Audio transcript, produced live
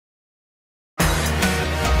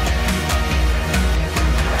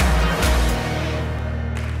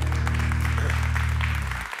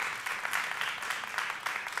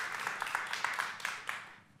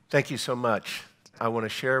Thank you so much. I want to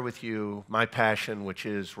share with you my passion, which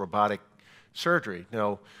is robotic surgery.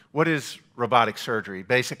 Now, what is robotic surgery?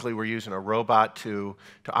 Basically, we're using a robot to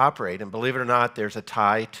operate, and believe it or not, there's a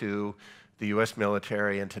tie to the US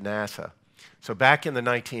military and to NASA. So back in the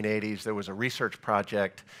 1980s, there was a research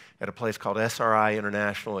project at a place called SRI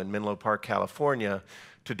International in Menlo Park, California,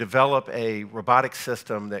 to develop a robotic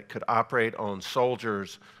system that could operate on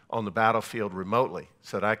soldiers on the battlefield remotely,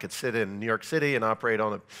 so that I could sit in New York City and operate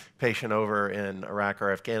on a patient over in Iraq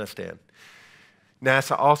or Afghanistan.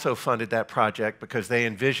 NASA also funded that project because they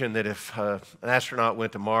envisioned that if an astronaut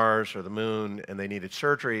went to Mars or the moon and they needed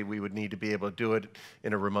surgery, we would need to be able to do it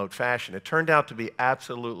in a remote fashion. It turned out to be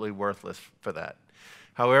absolutely worthless for that.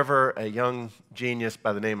 However, a young genius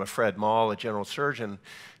by the name of Fred Maul, a general surgeon,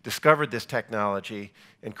 discovered this technology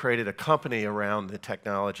and created a company around the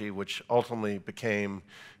technology, which ultimately became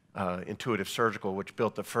Intuitive Surgical, which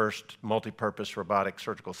built the first multi-purpose robotic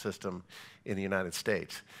surgical system in the United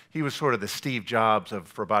States. He was sort of the Steve Jobs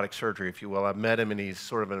of robotic surgery, if you will. I've met him, and he's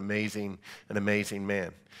sort of an amazing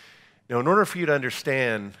man. Now, in order for you to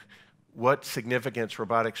understand what significance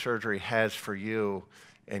robotic surgery has for you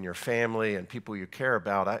and your family and people you care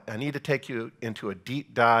about, I need to take you into a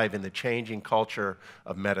deep dive in the changing culture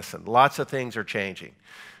of medicine. Lots of things are changing,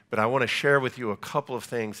 but I want to share with you a couple of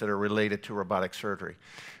things that are related to robotic surgery.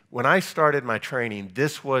 When I started my training,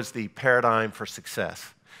 this was the paradigm for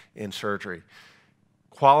success in surgery.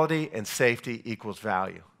 Quality and safety equals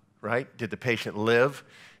value, right? Did the patient live?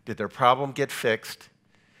 Did their problem get fixed?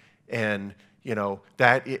 And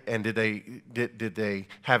did they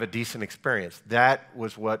have a decent experience? That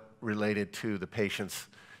was what related to the patients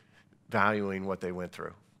valuing what they went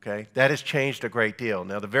through, okay? That has changed a great deal.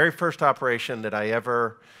 Now, the very first operation that I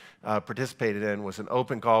ever participated in was an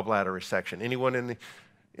open gallbladder resection. Anyone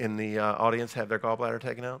in the audience have their gallbladder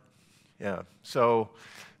taken out? Yeah. So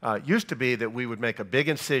it used to be that we would make a big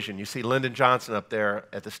incision. You see Lyndon Johnson up there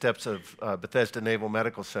at the steps of Bethesda Naval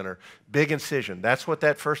Medical Center. Big incision. That's what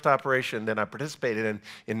that first operation that I participated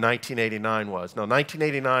in 1989 was. Now,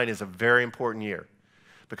 1989 is a very important year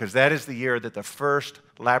because that is the year that the first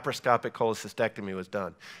laparoscopic cholecystectomy was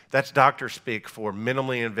done. That's doctor speak for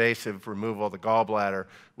minimally invasive removal of the gallbladder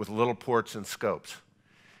with little ports and scopes.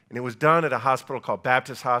 And it was done at a hospital called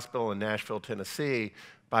Baptist Hospital in Nashville, Tennessee,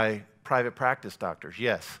 by private practice doctors.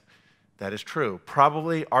 Yes, that is true.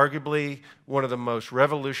 Probably, arguably, one of the most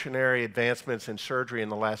revolutionary advancements in surgery in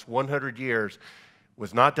the last 100 years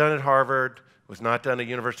was not done at Harvard, was not done at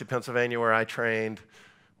University of Pennsylvania where I trained,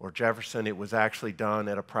 or Jefferson. It was actually done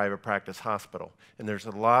at a private practice hospital. And there's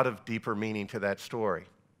a lot of deeper meaning to that story.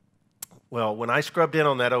 Well, when I scrubbed in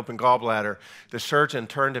on that open gallbladder, the surgeon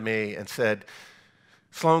turned to me and said,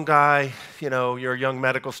 "Sloane guy, you're a young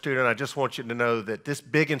medical student. I just want you to know that this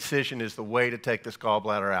big incision is the way to take this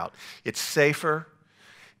gallbladder out. It's safer.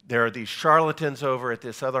 There are these charlatans over at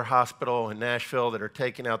this other hospital in Nashville that are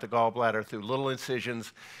taking out the gallbladder through little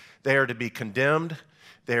incisions. They are to be condemned.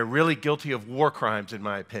 They are really guilty of war crimes, in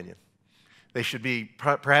my opinion. They should be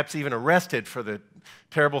perhaps even arrested for the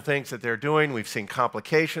terrible things that they're doing. We've seen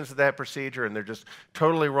complications of that procedure, and they're just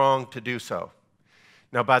totally wrong to do so."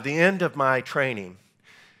 Now, by the end of my training,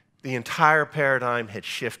 the entire paradigm had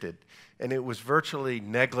shifted, and it was virtually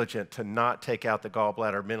negligent to not take out the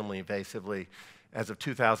gallbladder minimally invasively as of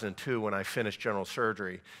 2002 when I finished general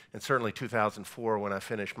surgery, and certainly 2004 when I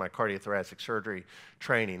finished my cardiothoracic surgery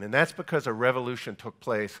training. And that's because a revolution took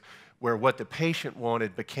place where what the patient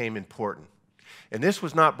wanted became important. And this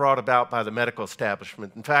was not brought about by the medical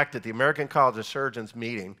establishment. In fact, at the American College of Surgeons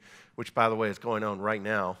meeting, which, by the way, is going on right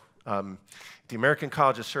now, the American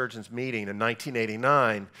College of Surgeons meeting in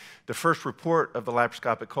 1989, the first report of the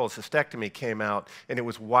laparoscopic cholecystectomy came out, and it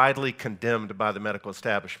was widely condemned by the medical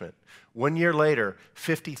establishment. 1 year later,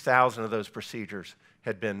 50,000 of those procedures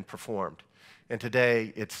had been performed. And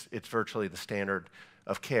today, it's virtually the standard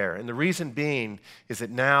of care. And the reason being is that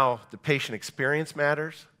now the patient experience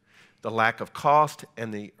matters, the lack of cost,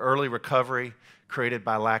 and the early recovery created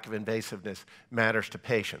by lack of invasiveness matters to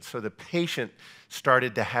patients. So the patient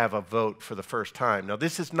started to have a vote for the first time. Now,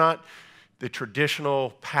 this is not the traditional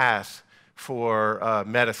path for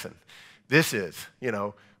medicine. This is,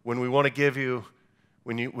 when we want to give you,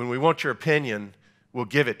 when we want your opinion, we'll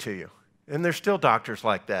give it to you. And there's still doctors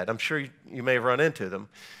like that. I'm sure you may run into them.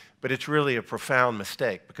 But it's really a profound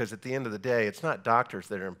mistake because at the end of the day, it's not doctors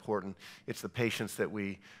that are important, it's the patients that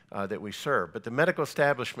we serve. But the medical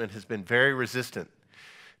establishment has been very resistant.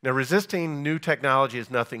 Now, resisting new technology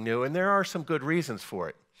is nothing new, and there are some good reasons for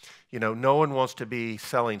it. No one wants to be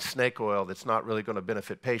selling snake oil that's not really going to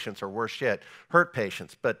benefit patients or, worse yet, hurt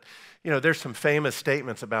patients. But, there's some famous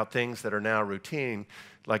statements about things that are now routine,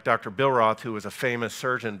 like Dr. Bill Roth, who was a famous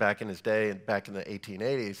surgeon back in his day, back in the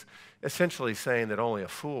 1880s, essentially saying that only a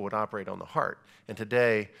fool would operate on the heart. And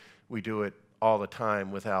today, we do it all the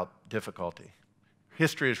time without difficulty.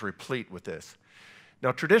 History is replete with this.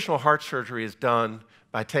 Now, traditional heart surgery is done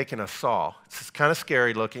by taking a saw. It's kind of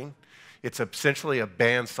scary looking. It's essentially a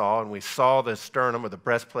band saw, and we saw the sternum or the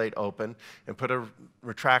breastplate open and put a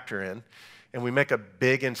retractor in, and we make a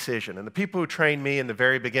big incision. And the people who trained me in the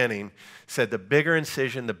very beginning said the bigger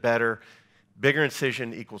incision, the better. Bigger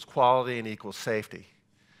incision equals quality and equals safety.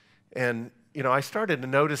 And, you know, I started to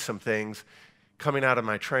notice some things coming out of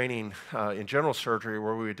my training in general surgery,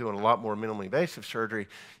 where we were doing a lot more minimally invasive surgery.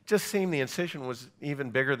 It just seemed the incision was even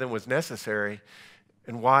bigger than was necessary.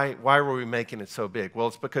 And why were we making it so big? Well,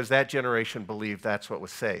 it's because that generation believed that's what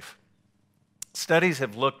was safe. Studies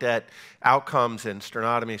have looked at outcomes in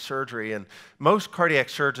sternotomy surgery, and most cardiac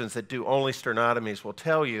surgeons that do only sternotomies will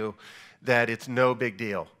tell you that it's no big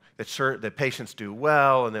deal, that patients do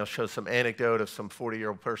well, and they'll show some anecdote of some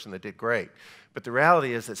 40-year-old person that did great. But the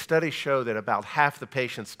reality is that studies show that about half the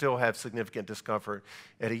patients still have significant discomfort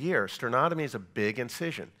at a year. Sternotomy is a big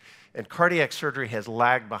incision, and cardiac surgery has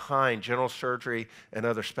lagged behind general surgery and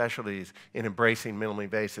other specialties in embracing minimally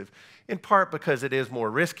invasive, in part because it is more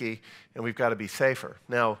risky and we've got to be safer.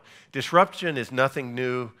 Now, disruption is nothing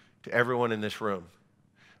new to everyone in this room,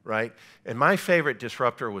 right? And my favorite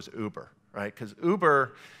disruptor was Uber, right? Because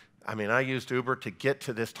Uber, I mean, I used Uber to get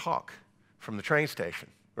to this talk from the train station.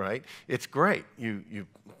 Right? It's great. You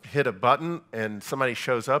hit a button and somebody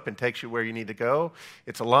shows up and takes you where you need to go.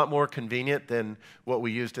 It's a lot more convenient than what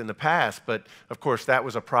we used in the past, but of course that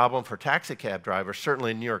was a problem for taxi cab drivers.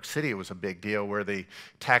 Certainly in New York City it was a big deal, where the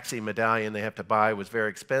taxi medallion they have to buy was very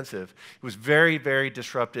expensive. It was very, very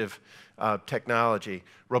disruptive technology.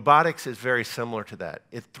 Robotics is very similar to that.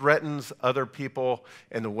 It threatens other people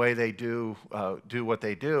and the way they do what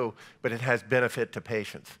they do, but it has benefit to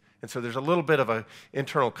patients. And so there's a little bit of an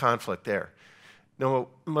internal conflict there. Now,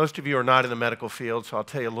 most of you are not in the medical field, so I'll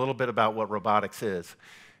tell you a little bit about what robotics is.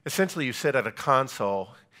 Essentially, you sit at a console,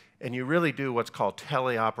 and you really do what's called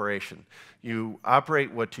teleoperation. You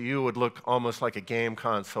operate what to you would look almost like a game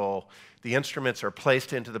console. The instruments are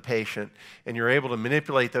placed into the patient, and you're able to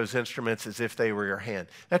manipulate those instruments as if they were your hand.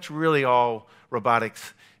 That's really all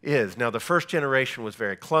robotics is. Now, the first generation was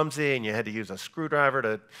very clumsy, and you had to use a screwdriver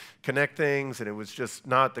to connect things, and it was just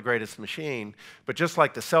not the greatest machine. But just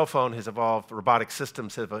like the cell phone has evolved, robotic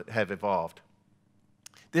systems have evolved.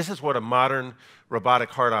 This is what a modern robotic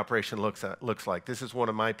heart operation looks like. This is one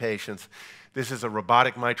of my patients. This is a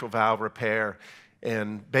robotic mitral valve repair.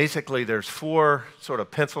 And basically, there's 4 sort of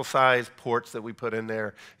pencil-sized ports that we put in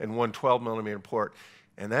there and one 12-millimeter port.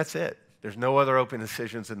 And that's it. There's no other open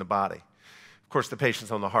incisions in the body. Of course, the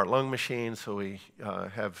patient's on the heart-lung machine, so we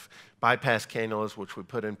have bypass cannulas, which we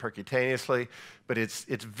put in percutaneously, but it's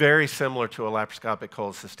very similar to a laparoscopic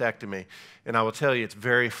cholecystectomy, and I will tell you it's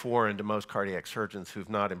very foreign to most cardiac surgeons who've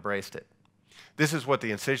not embraced it. This is what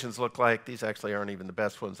the incisions look like. These actually aren't even the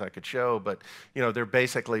best ones I could show, but you know, they're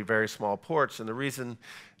basically very small ports, and the reason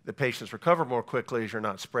the patients recover more quickly is you're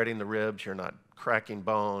not spreading the ribs, you're not cracking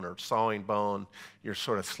bone or sawing bone, you're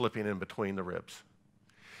sort of slipping in between the ribs.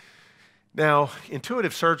 Now,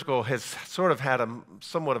 Intuitive Surgical has sort of had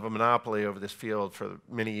somewhat of a monopoly over this field for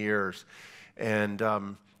many years, and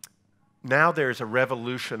now there's a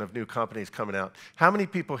revolution of new companies coming out. How many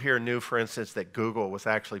people here knew, for instance, that Google was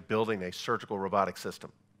actually building a surgical robotic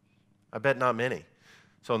system? I bet not many.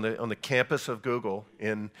 So on the campus of Google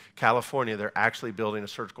in California, they're actually building a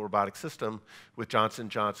surgical robotic system with Johnson &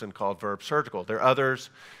 Johnson called Verb Surgical. There are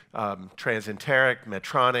others, Transenteric,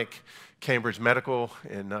 Medtronic, Cambridge Medical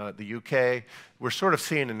in the UK. We're sort of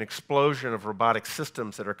seeing an explosion of robotic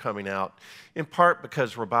systems that are coming out, in part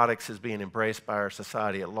because robotics is being embraced by our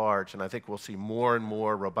society at large, and I think we'll see more and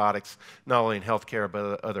more robotics, not only in healthcare,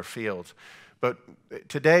 but other fields. But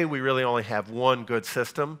today, we really only have one good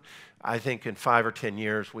system. I think in 5 or 10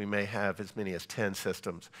 years, we may have as many as 10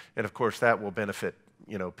 systems. And of course, that will benefit,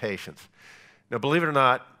 you know, patients. Now, believe it or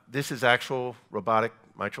not, this is actual robotic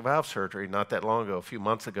mitral valve surgery not that long ago, a few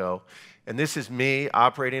months ago. And this is me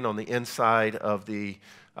operating on the inside of the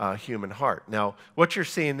human heart. Now, what you're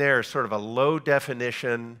seeing there is sort of a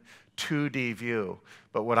low-definition 2D view.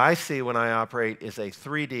 But what I see when I operate is a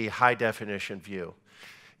 3D high-definition view.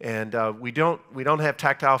 And we don't have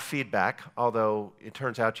tactile feedback, although it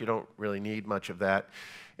turns out you don't really need much of that.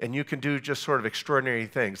 And you can do just sort of extraordinary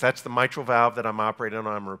things. That's the mitral valve that I'm operating on.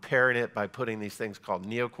 I'm repairing it by putting these things called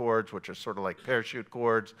neocords, which are sort of like parachute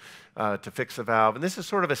cords to fix the valve. And this is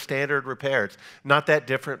sort of a standard repair. It's not that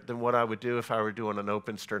different than what I would do if I were doing an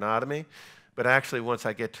open sternotomy. but actually once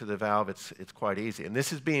I get to the valve, it's quite easy. And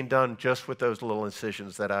this is being done just with those little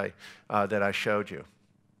incisions that I showed you.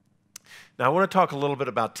 Now I want to talk a little bit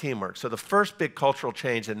about teamwork. So the first big cultural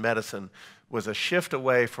change in medicine was a shift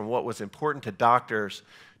away from what was important to doctors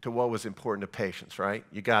to what was important to patients, right?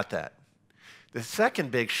 You got that. The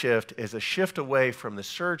second big shift is a shift away from the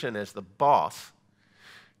surgeon as the boss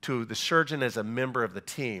to the surgeon as a member of the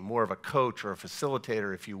team, more of a coach or a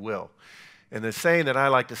facilitator, if you will. And the saying that I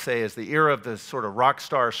like to say is the era of the sort of rock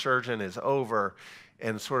star surgeon is over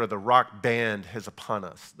and sort of the rock band is upon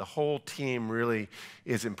us. The whole team really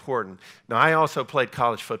is important. Now, I also played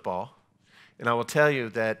college football, and I will tell you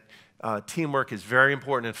that teamwork is very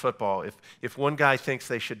important in football. If one guy thinks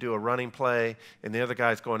they should do a running play and the other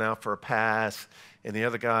guy's going out for a pass and the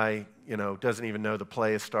other guy, doesn't even know the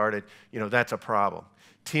play has started, that's a problem.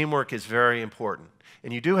 Teamwork is very important.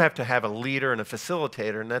 And you do have to have a leader and a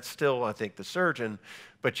facilitator, and that's still, I think, the surgeon,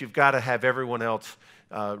 but you've got to have everyone else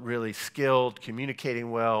really skilled,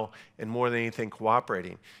 communicating well, and more than anything,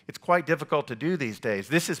 cooperating. It's quite difficult to do these days.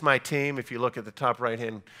 This is my team. If you look at the top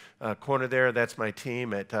right-hand corner there, that's my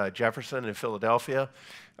team at Jefferson in Philadelphia.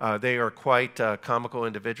 They are quite comical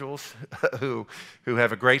individuals who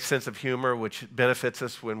have a great sense of humor, which benefits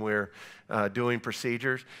us when we're doing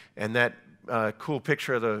procedures. And that cool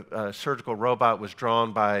picture of the surgical robot was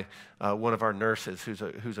drawn by one of our nurses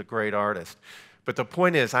who's a great artist. But the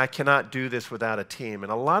point is, I cannot do this without a team.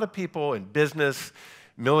 And a lot of people in business,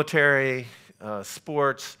 military,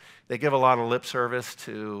 sports, they give a lot of lip service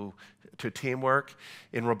to teamwork.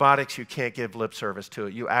 In robotics, you can't give lip service to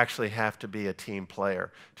it. You actually have to be a team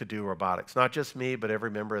player to do robotics. Not just me, but every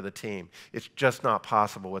member of the team. It's just not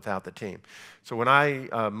possible without the team. So when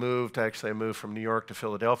I moved from New York to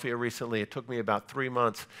Philadelphia recently. It took me about 3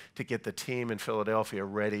 months to get the team in Philadelphia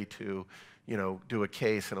ready to do a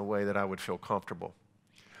case in a way that I would feel comfortable.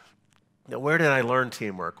 Now, where did I learn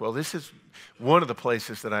teamwork? Well, this is one of the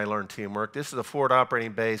places that I learned teamwork. This is a forward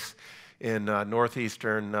operating base in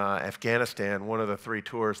northeastern Afghanistan, one of the 3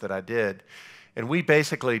 tours that I did. And we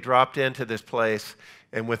basically dropped into this place,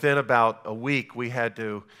 and within about a week, we had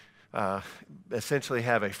to essentially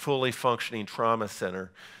have a fully functioning trauma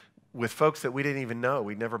center with folks that we didn't even know.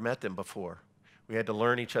 We'd never met them before. We had to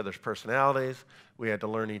learn each other's personalities. We had to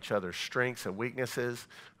learn each other's strengths and weaknesses,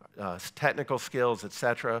 technical skills,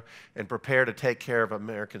 etc., and prepare to take care of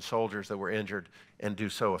American soldiers that were injured and do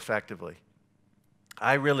so effectively.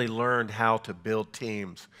 I really learned how to build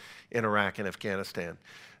teams in Iraq and Afghanistan.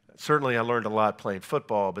 Certainly, I learned a lot playing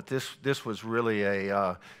football, but this was really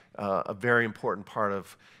a very important part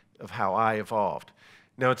of how I evolved.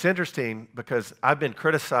 Now, it's interesting because I've been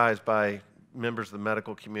criticized by members of the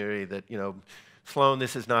medical community that, Sloane,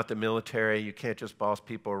 this is not the military. You can't just boss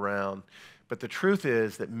people around. But the truth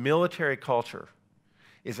is that military culture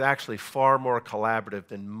is actually far more collaborative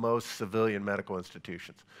than most civilian medical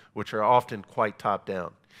institutions, which are often quite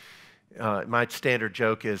top-down. My standard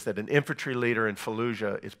joke is that an infantry leader in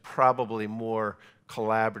Fallujah is probably more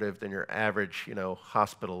collaborative than your average,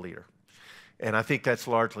 hospital leader. And I think that's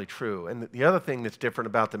largely true. And the other thing that's different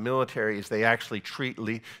about the military is they actually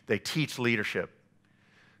teach leadership.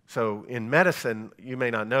 So in medicine, you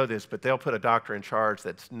may not know this, but they'll put a doctor in charge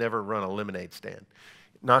that's never run a lemonade stand.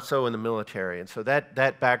 Not so in the military. And so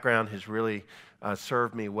that background has really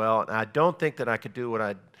served me well. And I don't think that I could do what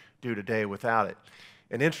I do today without it.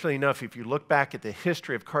 And interestingly enough, if you look back at the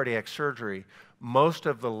history of cardiac surgery, most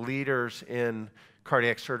of the leaders in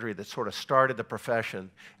cardiac surgery that sort of started the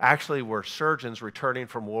profession actually were surgeons returning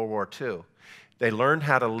from World War II. They learned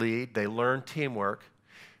how to lead, they learned teamwork,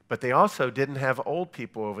 but they also didn't have old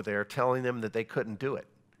people over there telling them that they couldn't do it.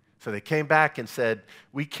 So they came back and said,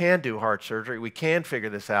 we can do heart surgery, we can figure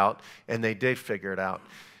this out, and they did figure it out.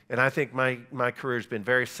 And I think my career has been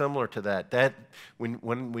very similar to that.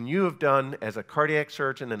 When you have done, as a cardiac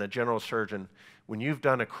surgeon and a general surgeon, when you've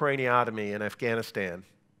done a craniotomy in Afghanistan,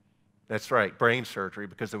 that's right, brain surgery,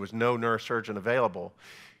 because there was no neurosurgeon available,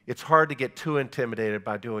 it's hard to get too intimidated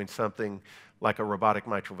by doing something like a robotic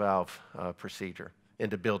mitral valve procedure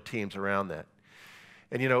and to build teams around that.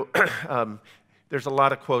 And there's a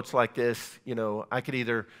lot of quotes like this, I could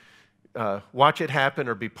either watch it happen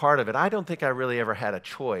or be part of it. I don't think I really ever had a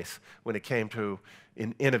choice when it came to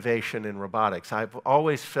innovation in robotics. I've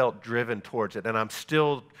always felt driven towards it, and I'm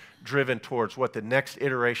still driven towards what the next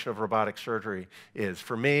iteration of robotic surgery is.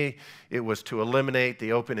 For me, it was to eliminate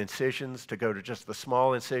the open incisions, to go to just the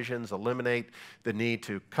small incisions, eliminate the need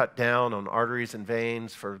to cut down on arteries and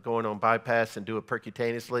veins for going on bypass and do it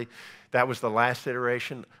percutaneously. That was the last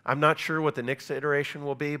iteration. I'm not sure what the next iteration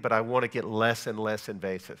will be, but I want to get less and less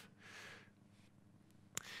invasive.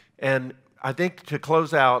 And I think to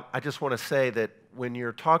close out, I just want to say that when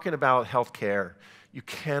you're talking about healthcare, you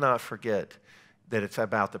cannot forget that it's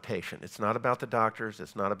about the patient. It's not about the doctors,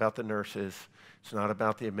 it's not about the nurses, it's not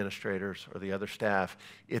about the administrators or the other staff,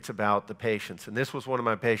 it's about the patients. And this was one of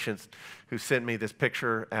my patients who sent me this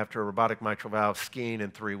picture after a robotic mitral valve skiing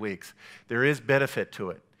in 3 weeks. There is benefit to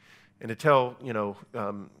it. And to tell,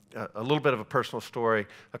 a little bit of a personal story,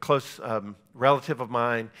 a close relative of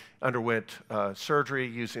mine underwent surgery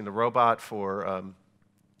using the robot for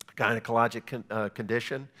gynecologic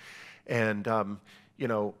condition. And,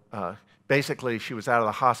 basically she was out of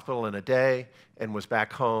the hospital in a day and was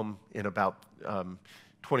back home in about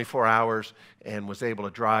 24 hours and was able to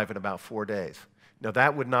drive in about 4 days. Now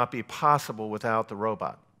that would not be possible without the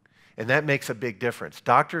robot. And that makes a big difference.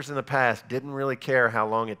 Doctors in the past didn't really care how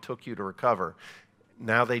long it took you to recover.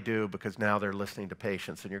 Now they do, because now they're listening to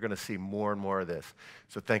patients, and you're going to see more and more of this.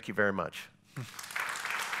 So thank you very much.